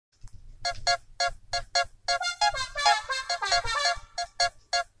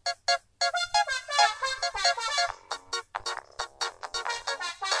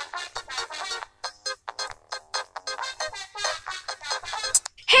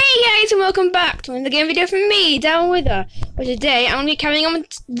guys, and welcome back to another game video from me, Down With Her. But today I'm going to be carrying on with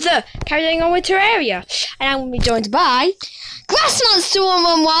Terraria, and I'm going to be joined by Grass Monster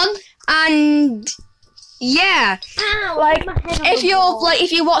 111, and yeah, if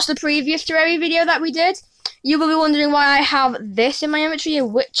you watched the previous Terraria video that we did, you will be wondering why I have this in my inventory, a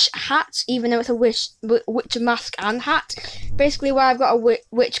witch hat, even though it's a witch mask and hat. Basically, why I've got a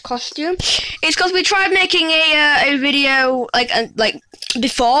witch costume. It's because we tried making a video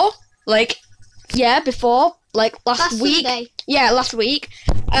before last week. Sunday. Yeah, last week.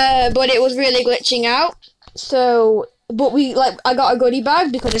 But it was really glitching out. So, but I got a goodie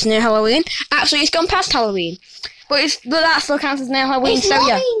bag because it's near Halloween. Actually, it's gone past Halloween, but that still counts as near Halloween. It's so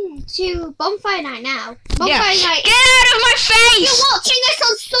yeah. To bonfire night now. Bonfire night. Get out of my face! You're watching this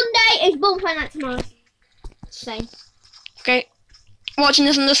on Sunday. It's bonfire night tomorrow. Same. Okay. Watching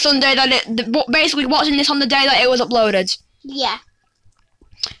this on the Sunday basically watching this on the day that it was uploaded. Yeah.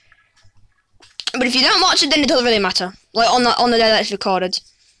 But if you don't watch it, then it doesn't really matter. Like on the day that it's recorded.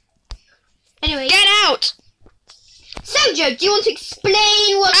 Anyway. Get out! So, Joe, do you want to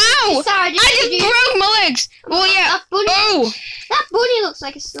explain what you decided I just broke my legs! Well, yeah. That bunny looks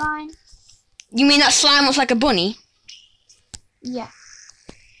like a slime. You mean that slime looks like a bunny? Yeah.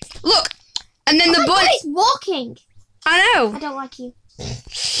 Look! And then the bunny... is walking. I know. I don't like you.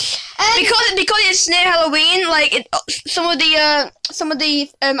 Because it's near Halloween, like some of the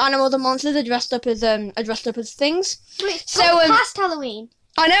animals and monsters are dressed up as things. But it's past Halloween.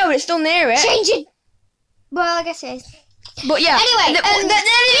 I know, but it's still near it. Change it. Well, I guess it is. But yeah. Anyway, do you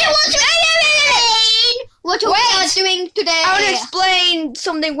want to explain what we are doing today? I want to explain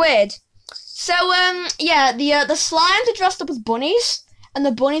something weird. So yeah, the slimes are dressed up as bunnies, and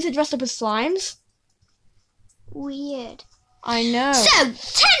the bunnies are dressed up as slimes. Weird. I know. So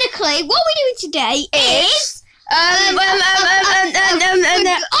technically, what we're doing today is I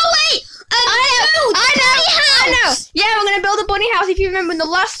know. Yeah, we're gonna build a bunny house. If you remember in the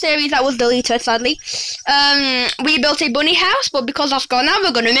last series that was deleted, sadly, we built a bunny house, but because that's gone now,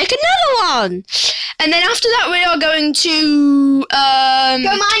 we're gonna make another one. And then after that, we are going to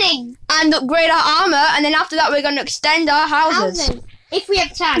go mining and upgrade our armor. And then after that, we're gonna extend our houses. If we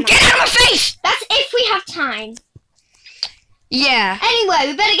have time. Get out of my face! That's if we have time. Yeah. Anyway,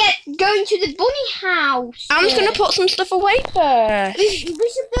 we better get going to the bunny house. I'm just gonna put some stuff away first. We should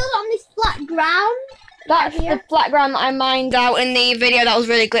build it on this flat ground. That's the flat ground that I mined out in the video that was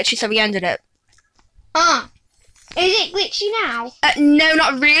really glitchy, so we ended it. Is it glitchy now? No,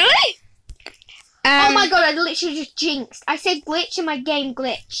 not really. Oh my god, I literally just jinxed. I said glitch and my game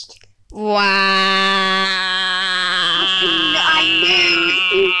glitched. Wow. I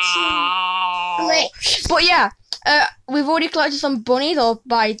knew glitch. But yeah, we've already collected some bunnies, or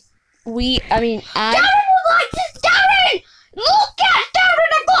by we, I mean I. Darren would like to. Darren! Look at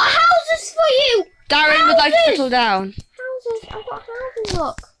Darren! I've got houses for you! Darren would like to settle down. Houses, I've got houses,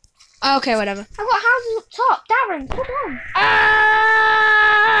 look. Okay, whatever. I've got houses up top. Darren, come on.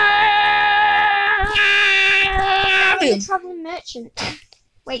 The travelling merchant.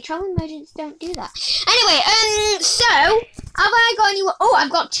 Wait, travelling merchants don't do that. Anyway, so have I got any? Oh,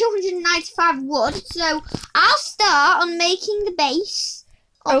 I've got 295 wood. So I'll start on making the base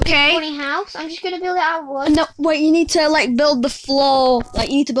of the bunny house. I'm just gonna build it out of wood. No, wait. You need to build the floor. You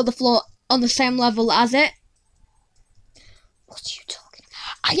need to build the floor on the same level as it. What are you talking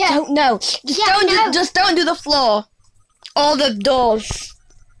about? I don't know. Just don't do the floor or the doors.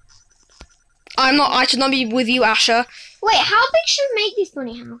 I should not be with you, Asher. Wait, how big should we make this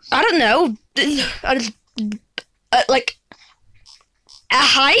bunny house? I don't know. Like a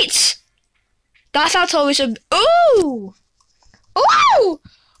height. That's how tall we should. Ooh! Ooh!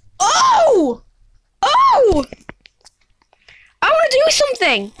 Oh! Oh! I want to do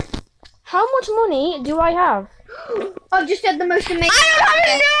something. How much money do I have? I've just had the most amazing. I don't have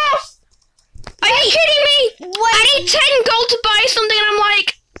enough! Are you kidding me? I need 10 gold to buy something, and I'm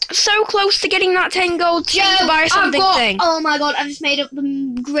like so close to getting that 10 gold to buy something thing. Oh my god, I've just made up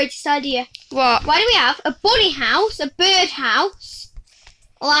the greatest idea. What? Why do we have a bunny house, a bird house,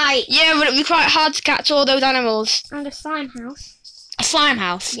 yeah, but it'd be quite hard to catch all those animals. And a slime house. A slime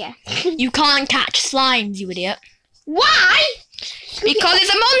house? Yeah. You can't catch slimes, you idiot. Why? Because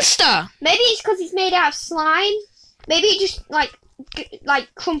it's a monster. Maybe it's because it's made out of slime. Maybe it just like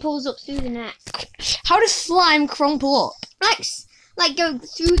crumples up through the net. How does slime crumple up? Like go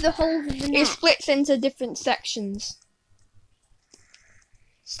through the holes of the net. It splits into different sections.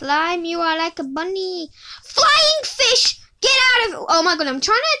 Slime, you are like a bunny. Flying fish, get out of it. Oh my god, I'm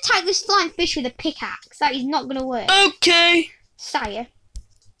trying to attack this flying fish with a pickaxe. That is not going to work. Okay. Sire.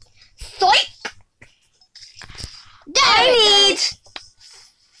 Thoik. I need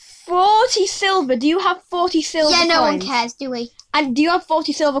 4 40 silver. Do you have 40 silver coins? Yeah, no one cares, do we? And do you have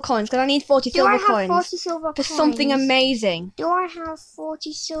 40 silver coins? Because I need 40 silver coins. Do I have 40 silver for coins? something amazing. Do I have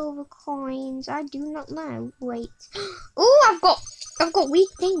 40 silver coins? I do not know. Wait. Oh, I've got weird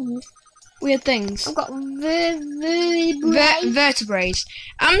things. Weird things. I've got vertebrae. Vertebrae.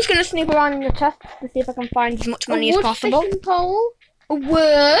 I'm just gonna snoop around in the chest to see if I can find as much money as possible. Fishing pole. A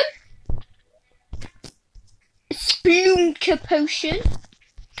worm. A splunker potion.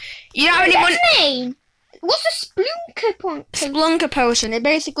 You don't have any money. Name? What's a splunker potion? Splunker potion. It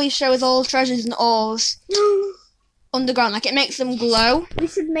basically shows all treasures and ores underground. Like it makes them glow. We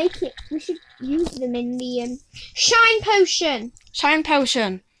should make it. We should use them in the shine potion. Shine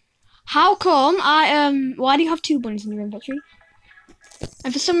potion. How come why do you have 2 bunnies in your inventory?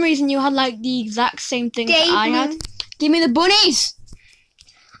 And for some reason you had like the exact same thing that I had. Give me the bunnies!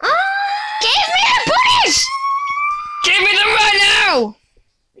 Give me the bunnies! Give me them right now!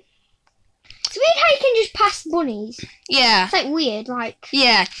 It's weird how you can just pass bunnies. Yeah. It's like weird, like.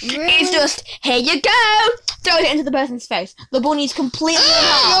 Yeah. Really? It's just, here you go! Throw it into the person's face. The bunny's completely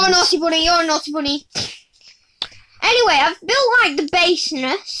You're a naughty bunny, you're a naughty bunny. Anyway, I've built like the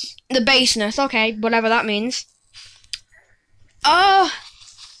baseness. The baseness, okay, whatever that means. Oh,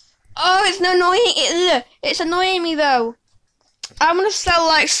 it's annoying. It's annoying me though. I'm gonna sell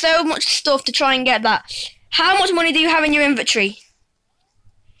like so much stuff to try and get that. How much money do you have in your inventory?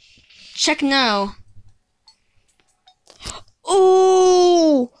 Check now.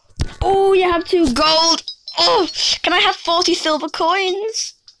 Oh, you have 2 gold. Oh, can I have 40 silver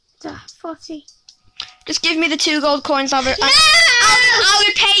coins? 40. Just give me the 2 gold coins. I'll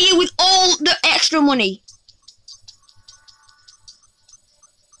repay you with all the extra money.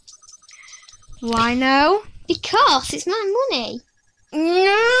 Why no? Because it's my money.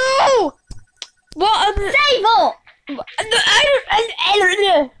 No! What are the... Save up!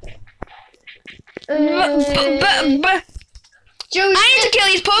 Joe, I need to kill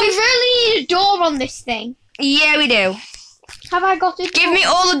these we pugs. really need a door on this thing. Yeah, we do. Have I got it? Give me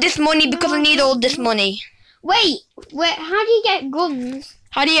all of this money because I need all this money. Wait, how do you get guns?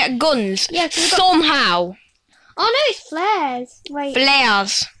 How do you get guns? Yeah, 'cause we've got- Somehow. Oh no, it's flares. Wait.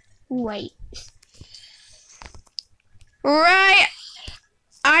 Flares. Wait. Right.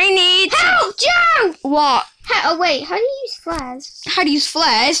 I need... Help, Joe! What? Oh wait, how do you use flares? How do you use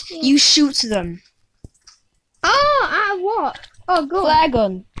flares? Yeah. You shoot them. Oh, out of what? Oh, good. Flare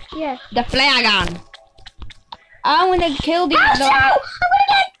gun. Yeah. The flare gun. I'm gonna kill these Help, Joe! I'm dogs. gonna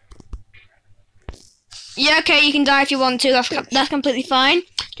get... Yeah, okay, you can die if you want to. That's completely fine.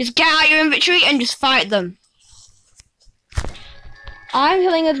 Just get out your inventory and just fight them. I'm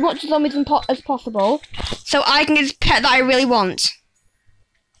killing as much zombies as possible, so I can get this pet that I really want.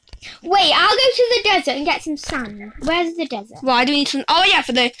 Wait, I'll go to the desert and get some sand. Where's the desert? Why do we need some? Oh yeah,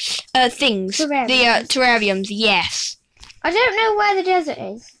 for the things, Terrariums. the terrariums. Yes. I don't know where the desert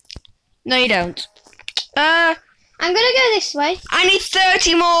is. No, you don't. I'm gonna go this way. I need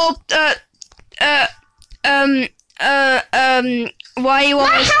 30 more. Why you My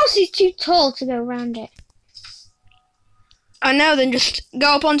want? house is too tall to go around it. I know. Then just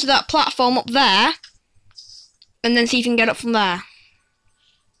go up onto that platform up there, and then see if you can get up from there.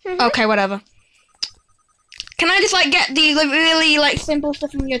 Okay, whatever. Can I just like get the really like simple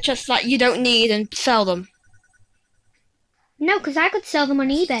stuff from your chest that you don't need and sell them? No, because I could sell them on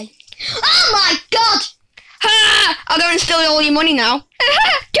eBay. Oh my god! Ha! I'll go and steal all your money now.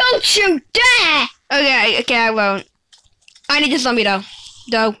 Don't you dare! Okay, I won't. I need a zombie though.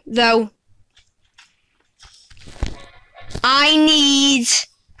 Though. I need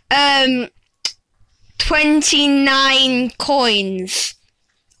 29 coins.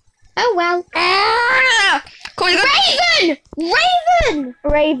 Oh well. Coins.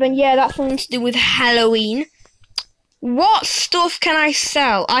 Raven, yeah, that's something to do with Halloween. What stuff can I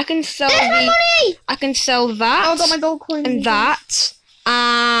sell? I can sell There's my money! I can sell that. Oh, I got my gold coins. And that.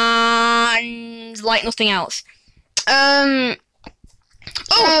 And like nothing else. I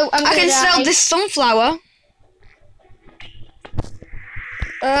can sell this sunflower.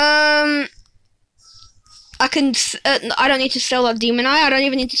 I don't need to sell that demon eye. I don't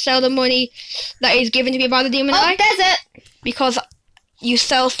even need to sell the money that is given to me by the demon eye. Desert! Because you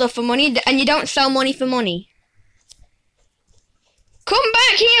sell stuff for money, and you don't sell money for money. Come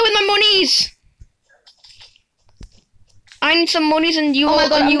back here with my monies! I need some monies and you Oh my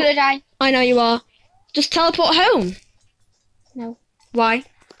god, I'm you... gonna die. I know you are. Just teleport home. No. Why?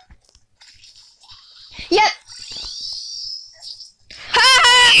 Yep.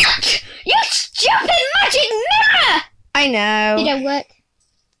 Ha! You stupid magic mirror! I know. They don't work.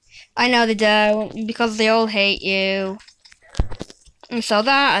 I know they don't, because they all hate you. And sell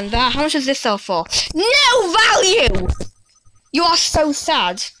that and that. How much does this sell for? No value! You are so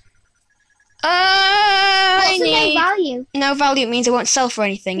sad. What's the no value? No value means it won't sell for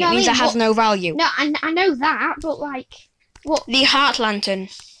anything. No, it means it has no value. No, I know that, but like, what? The heart lantern.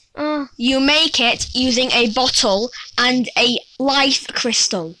 You make it using a bottle and a life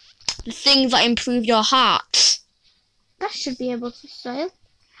crystal. The things that improve your heart. That should be able to sell.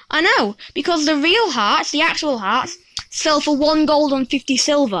 I know, because the real hearts, the actual hearts, sell for 1 gold and 50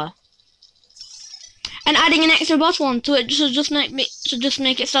 silver. And adding an extra bottle onto it should just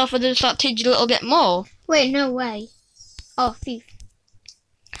make it sell for the strategy a little bit more. Wait, no way. Oh, thief.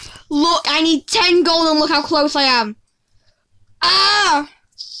 Look, I need 10 gold and look how close I am. Ah!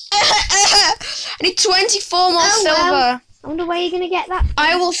 I need 24 more silver. Well. I wonder where you're gonna get that from.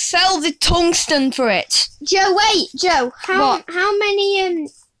 I will sell the tungsten for it. Joe, wait, Joe. How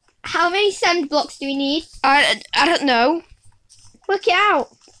many sand blocks do we need? I don't know. Work it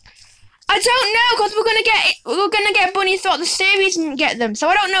out. I don't know, because we're gonna get bunnies throughout the series and get them. So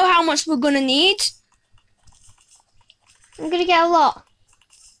I don't know how much we're gonna need. I'm gonna get a lot.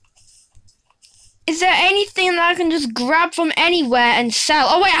 Is there anything that I can just grab from anywhere and sell?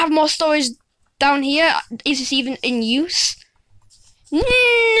 Oh wait, I have more storage down here. Is this even in use? No,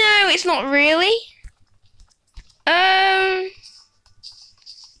 it's not really. I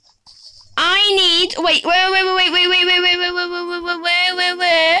need. Wait.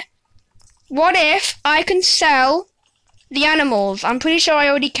 What if I can sell the animals? I'm pretty sure I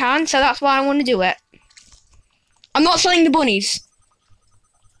already can, so that's why I want to do it. I'm not selling the bunnies.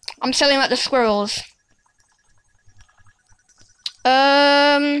 I'm selling like the squirrels.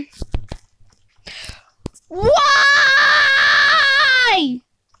 Why?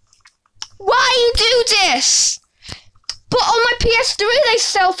 Why you do this? But on my PS3 they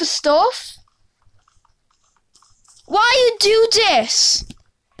sell for stuff. Why you do this?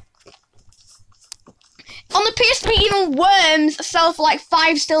 On the PS3 even worms sell for like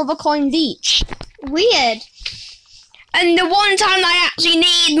 5 silver coins each. Weird. And the one time that I actually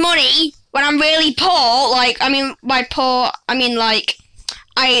need money, when I'm really poor, like, I mean, by poor, I mean, like,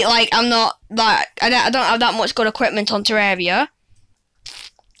 I'm not, like, I don't have that much good equipment on Terraria.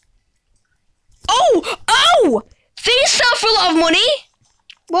 Oh! These sell for a lot of money.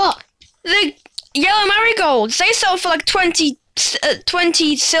 What? The yellow marigolds, they sell for like 20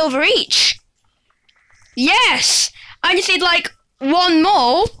 silver each. Yes! I just need, like, 1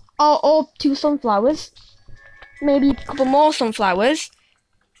 more, or 2 sunflowers. Maybe a couple more sunflowers.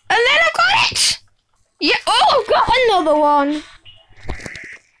 And then I've got it! Yeah, oh, I've got another one!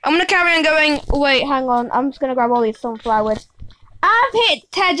 I'm gonna carry on going. Wait, hang on. I'm just gonna grab all these sunflowers. I've hit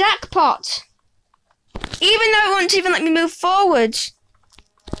the jackpot! Even though it won't even let me move forward.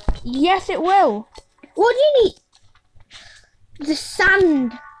 Yes, it will. What do you need? The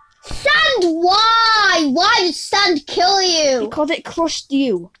sand. Sand? Why? Why did sand kill you? Because it crushed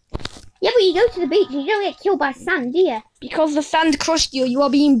you. Yeah, but you go to the beach and you don't get killed by sand, do you? Because the sand crushed you. You are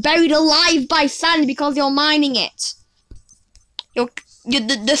being buried alive by sand because you're mining it.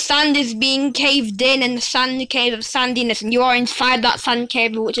 The sand is being caved in, and the sand cave of sandiness, and you are inside that sand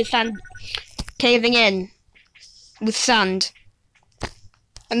cave, which is sand caving in with sand.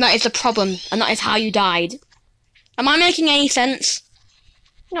 And that is the problem, and that is how you died. Am I making any sense?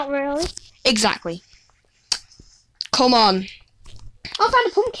 Not really. Exactly. Come on. I found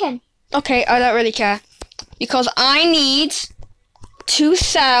a pumpkin. Okay, I don't really care. Because I need to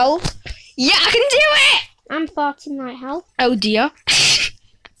sell. Yeah, I can do it! I'm 14 right health. Oh dear.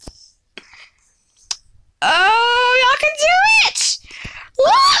 Oh, I can do it!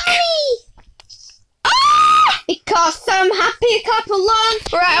 Look! Ah! Because I'm happy, clap along.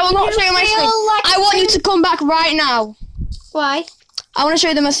 Right, I will not show you my screen. Like I want you to come back right now. Why? I want to show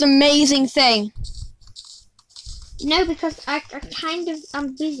you the most amazing thing. No, because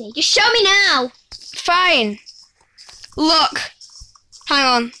I'm busy. Just show me now. Fine. Look. Hang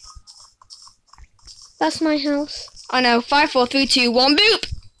on. That's my house. I know. 5, 4, 3, 2, 1.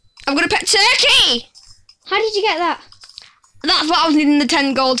 Boop. I'm gonna pet turkey. How did you get that? That's what I was needing the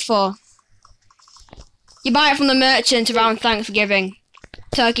 10 gold for. You buy it from the merchant around Thanksgiving.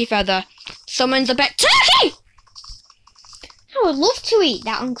 Turkey feather. Summons a pet turkey. I would love to eat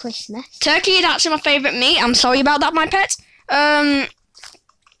that on Christmas. Turkey is actually my favourite meat. I'm sorry about that, my pet. Hang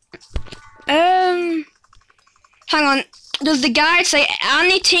on. Does the guide say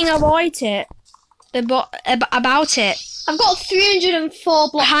anything about it? About it? I've got 304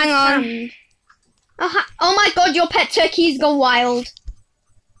 blocks. Hang on. Sand. Oh my god, your pet turkey's gone wild.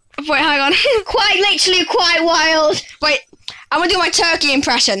 Wait, hang on. Literally quite wild. Wait, I'm gonna do my turkey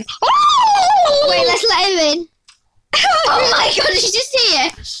impression. Wait, let's let him in. Oh my god, did you just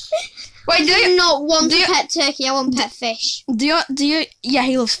hear? Wait, do I you do not want a pet turkey, I want pet fish. do you? Yeah,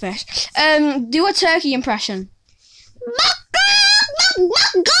 he loves fish. Do a turkey impression.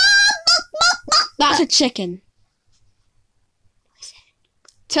 That's a chicken.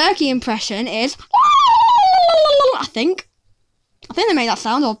 Turkey impression is. I think they made that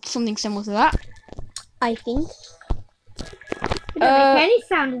sound or something similar to that. I think. It doesn't make any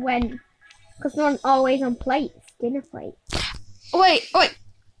sound when, because they're always on plates, dinner plates. Wait.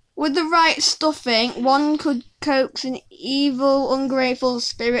 With the right stuffing, one could coax an evil, ungrateful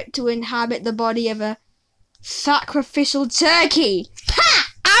spirit to inhabit the body of a sacrificial turkey. Ha!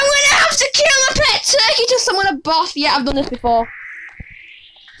 I'm gonna have to kill a pet turkey to summon a boss. Yeah, I've done this before.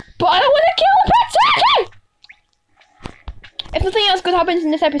 But I don't want to kill a pet turkey! If nothing else good happens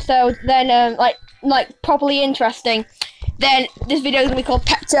in this episode, then, like properly interesting, then this video is gonna be called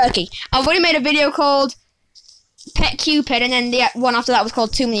Pet Turkey. I've already made a video called Pet Cupid, and then the one after that was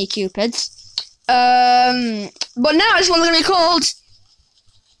called Too Many Cupids. But now this one's gonna be called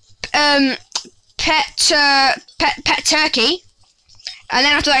Pet Turkey, and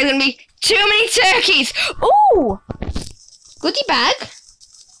then after that it's gonna be Too Many Turkeys. Ooh, goodie bag.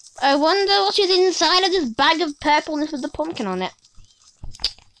 I wonder what is inside of this bag of purpleness with the pumpkin on it.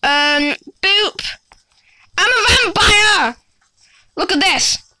 Boop. I'm a vampire. Look at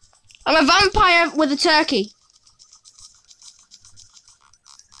this. I'm a vampire with a turkey.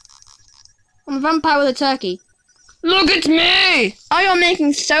 I'm a vampire with a turkey. Look at me! Oh, you're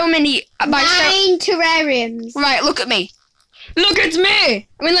making so many... 9 terrariums. Right, look at me. Look at me!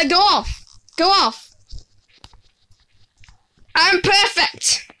 I mean, like, go off. Go off. I'm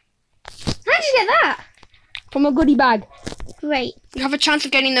perfect. How did you get that? From a goodie bag. Great. You have a chance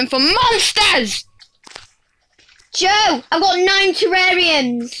of getting them from monsters! Joe, I've got 9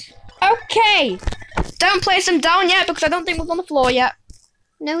 terrariums. Okay. Don't place them down yet, because I don't think we're on the floor yet.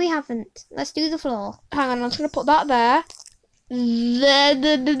 No, we haven't. Let's do the floor. Hang on, I'm just going to put that there. Flying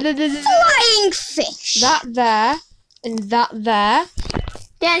fish. That there. And that there.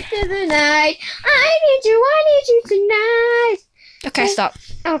 Dance to the night. I need you tonight. Okay, stop.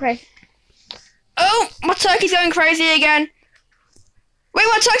 Okay. Oh, my turkey's going crazy again. Wait,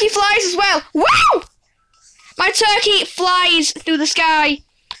 my turkey flies as well. Wow! My turkey flies through the sky.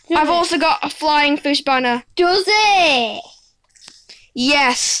 I've also got a flying fish banner. Does it?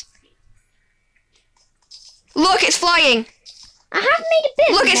 Yes. Look, it's flying. I have made a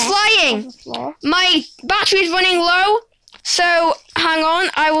bit. Look, it's flying. My battery's running low, so hang on.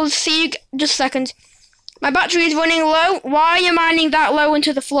 I will see you just a second. My battery is running low. Why are you mining that low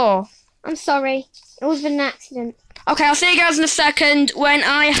into the floor? I'm sorry. It was an accident. Okay, I'll see you guys in a second when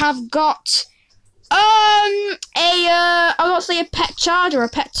I have got I'll not say a pet charger or a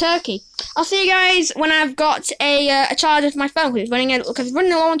pet turkey. I'll see you guys when I've got a charger for my phone because it's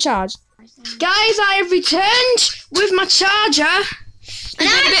running low on charge. Guys, I have returned with my charger. And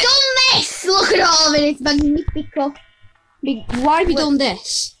I've done this! Look at all of it, it's magnifico. Why have you done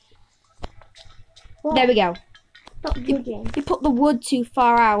this? What? There we go. Stop judging. You put the wood too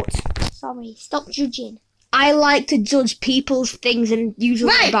far out. Sorry, stop judging. I like to judge people's things and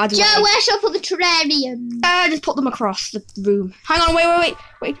usually in a bad way. Joe, where shall I put the terrarium? Just put them across the room. Hang on,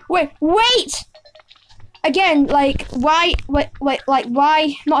 wait! Again, like, why,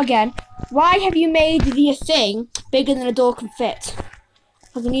 why, not again. Why have you made the thing bigger than a door can fit?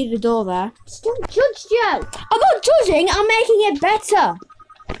 Because I needed a door there. Don't judge, Joe. I'm not judging, I'm making it better.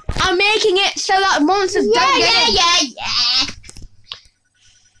 I'm making it so that monsters don't get in. Yeah.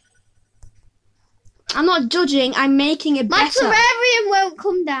 I'm not judging, I'm making it My better. terrarium won't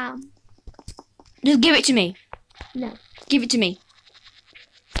come down. Just give it to me. No. Give it to me.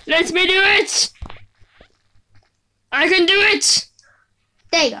 Let me do it! I can do it!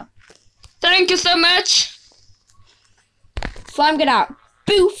 There you go. Thank you so much. Slime, get out.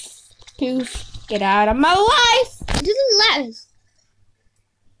 Poof. Poof. Get out of my life. It doesn't let us.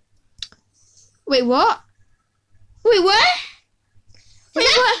 Wait, what? Wait, what? Wait,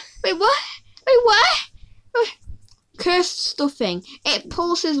 what? Wait, what? Wait, what? Cursed stuffing. It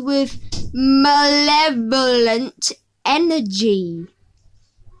pulses with malevolent energy.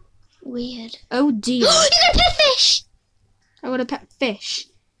 Weird. Oh dear. You got a pet fish! I got a pet fish.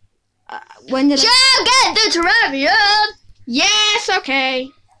 When did Joe, get the terrarium! Yes, okay.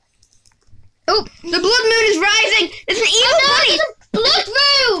 Oh, the blood moon is rising! There's an evil bunny! Blood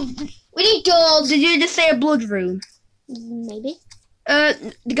room! We need doors. Did you just say a blood room? Maybe.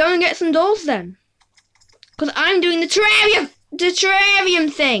 Go and get some doors then. Because I'm doing the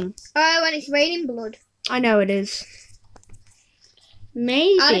terrarium thing. Oh, and it's raining blood. I know it is.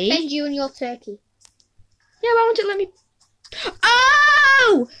 Maybe. I'll defend you and your turkey. Yeah, why won't it let me?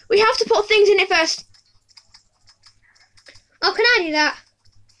 Oh! We have to put things in it first. Oh, can I do that?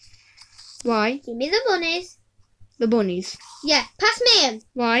 Why? Give me the bunnies. The bunnies. Yeah, pass me them.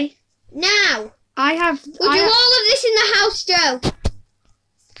 Why? Now. I have... We'll do all of this in the house, Joe.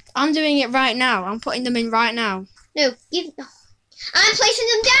 I'm doing it right now. I'm putting them in right now. No, I'm placing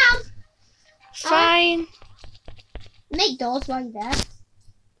them down. Fine. Make doors while you're there.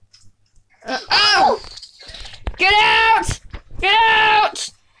 Oh! Get out! Get out!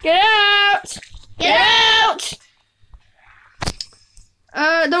 Get out! Get out!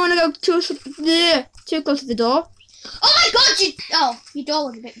 Don't want to go too close to the door. Oh my God! Your door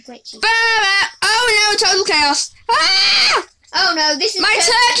was a bit glitchy. Oh no! Total chaos! Ah! Oh no! This is my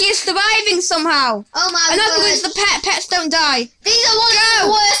turkey is surviving somehow. Oh my God! And that's because the pets don't die. These are one of the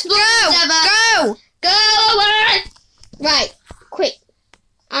worst bugs ever. Go away! Right, quick!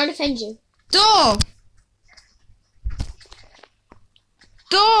 I'll defend you. Door.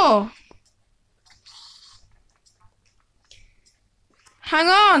 Hang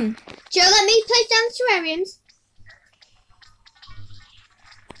on. Joe, let me place down the terrariums.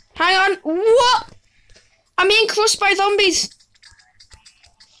 Hang on. What? I'm being crushed by zombies.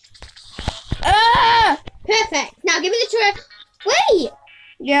 Ah! Perfect. Now give me the terrarium. Wait!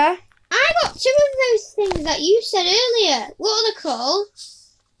 Yeah? I got 2 of those things that you said earlier. What are they called?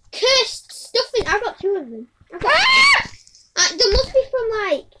 Cursed stuffing. I got 2 of them. There must be from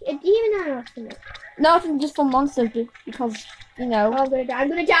like a demon eye or something. No, I think just for monsters because, you know. Oh, I'm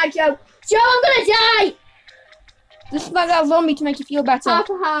gonna die, Joe. Joe, I'm gonna die! Just smack that zombie to make you feel better. Half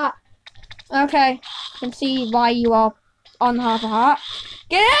a heart. Okay. I can see why you are on half a heart.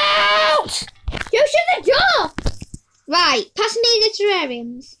 Get out! Joe, shut the door! Right, pass me the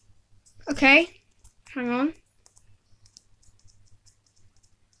terrariums. Okay. Hang on.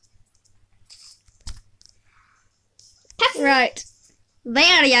 Right.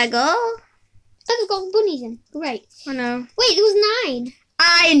 There you go. Oh, they've got bunnies in. Great. I know. Wait, there was 9.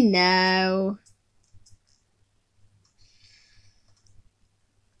 I know.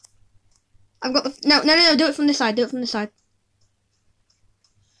 I've got the... No. Do it from this side. Do it from this side.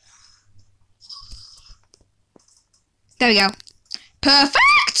 There we go.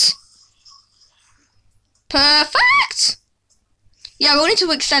 Perfect! Perfect! Yeah, we need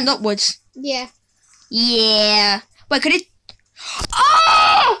to extend upwards. Yeah. Yeah. Wait, could it...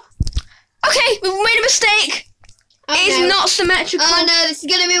 Oh! Okay, we've made a mistake. Oh, it's no. not symmetrical. Oh no, this is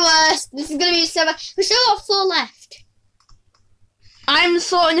going to be worse. This is going to be so bad. We've still got 4 left. I'm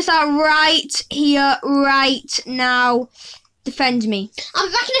sorting this out right here, right now. Defend me. I'll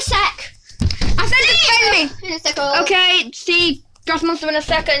be back in a sec. I said defend me. In a sec. Okay, see, Josh Monster in a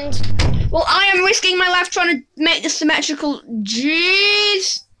second. Well, I am risking my life trying to make this symmetrical.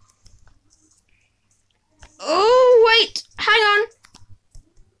 Jeez. Oh, wait. Hang on.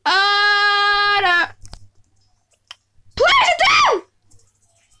 No. Place it down!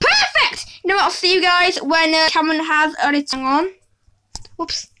 Perfect! You know what, I'll see you guys when Cameron has a return. Hang on.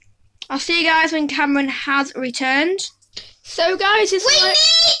 Whoops. I'll see you guys when Cameron has returned. So, guys, it's we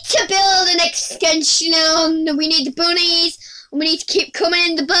need to build an extension on. We need the bunnies. We need to keep coming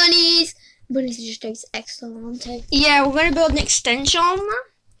in the bunnies. Bunnies are just excellent, aren't they? Yeah, we're going to build an extension on that.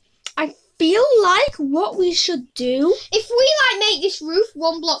 I feel like what we should do... If we, like, make this roof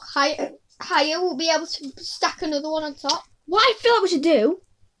 1 block higher, we'll be able to stack another one on top. What I feel like we should do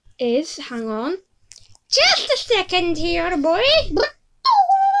is... Hang on. Just a second here, boy.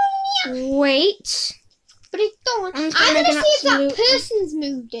 Wait. But it's done. I'm going to see if that person's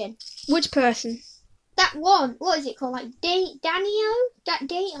moved in. Which person? That one. What is it called? Like Danio? I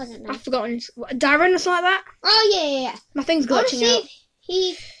don't know. I've forgotten. Darren or something like that? Oh, yeah. My thing's glitching out.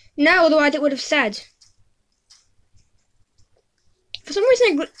 No, otherwise it would have said. For some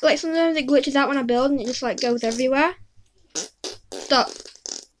reason, sometimes it glitches out when I build and it just, like, goes everywhere. Stop.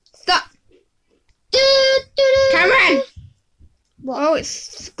 Stop. Cameron! What? Oh,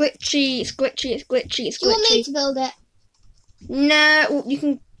 it's glitchy. It's glitchy. It's glitchy. It's glitchy. Do you want me to build it? No, you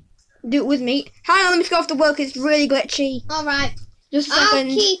can do it with me. Hang on, let me go off the work. It's really glitchy. Alright. Just a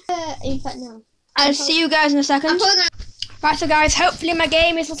second. I'll keep in fact, no. I'll see you guys in a second. Right, so guys, hopefully my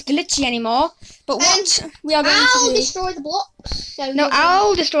game is not glitchy anymore. But what we are going to do... I'll destroy the blocks. So no,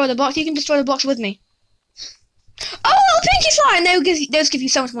 I'll destroy the blocks. You can destroy the blocks with me. Oh, little pinky slime! Those give you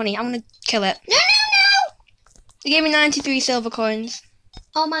so much money. I'm going to kill it. No! They gave me 93 silver coins.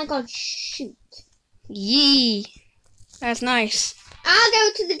 Oh my god, shoot. Yee. That's nice. I'll go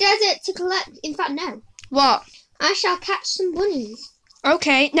to the desert to collect... In fact, no. What? I shall catch some bunnies.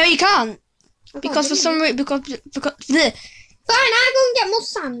 Okay. No, you can't. Because for some reason... Because... Fine, I'll go and get more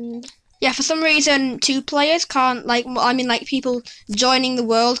sand. Yeah, for some reason, 2 players can't, like, I mean, like, people joining the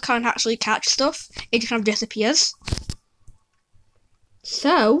world can't actually catch stuff. It just kind of disappears.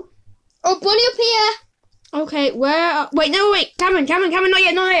 So... Oh, bunny up here! Okay, wait, Cameron, not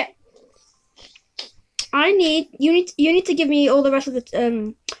yet. You need to give me all the rest of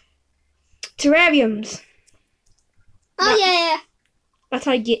the, terrariums. Oh, yeah. That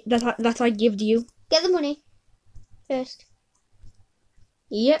I give you. Get the money first.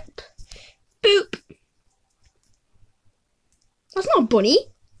 Yep. Boop. That's not a bunny.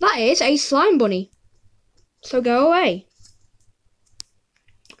 That is a slime bunny. So go away.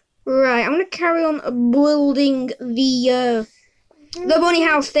 Right, I'm gonna carry on building the bunny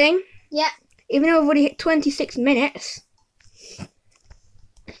house thing. Yeah. Even though I've already hit 26 minutes.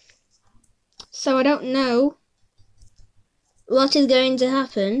 So I don't know what is going to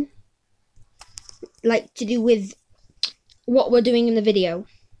happen. Like, to do with what we're doing in the video.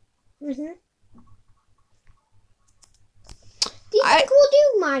 Mhm. Do you think we'll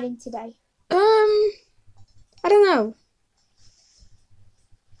do mining today? I don't know.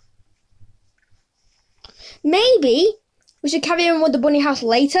 Maybe we should carry on with the bunny house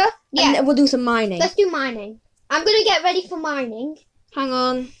later, and then we'll do some mining. Let's do mining. I'm gonna get ready for mining. Hang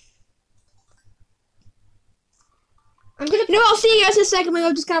on. You know what, I'll see you guys in a second when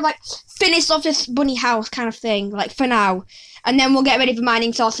we'll just kind of like finish off this bunny house kind of thing, like for now. And then we'll get ready for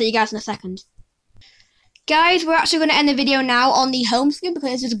mining, so I'll see you guys in a second. Guys, we're actually going to end the video now on the home screen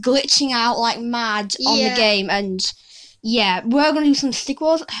because it's just glitching out like mad on the game. And yeah, we're going to do some stick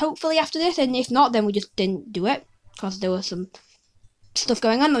wars hopefully after this. And if not, then we just didn't do it because there was some stuff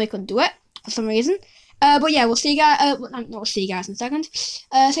going on and we couldn't do it for some reason. But yeah, we'll see you guys. We'll see you guys in a second.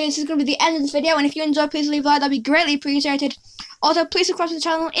 So this is going to be the end of this video. And if you enjoyed, please leave a like. That'd be greatly appreciated. Also, please subscribe to the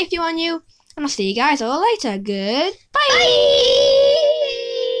channel if you are new. And I'll see you guys all later. Goodbye. Bye.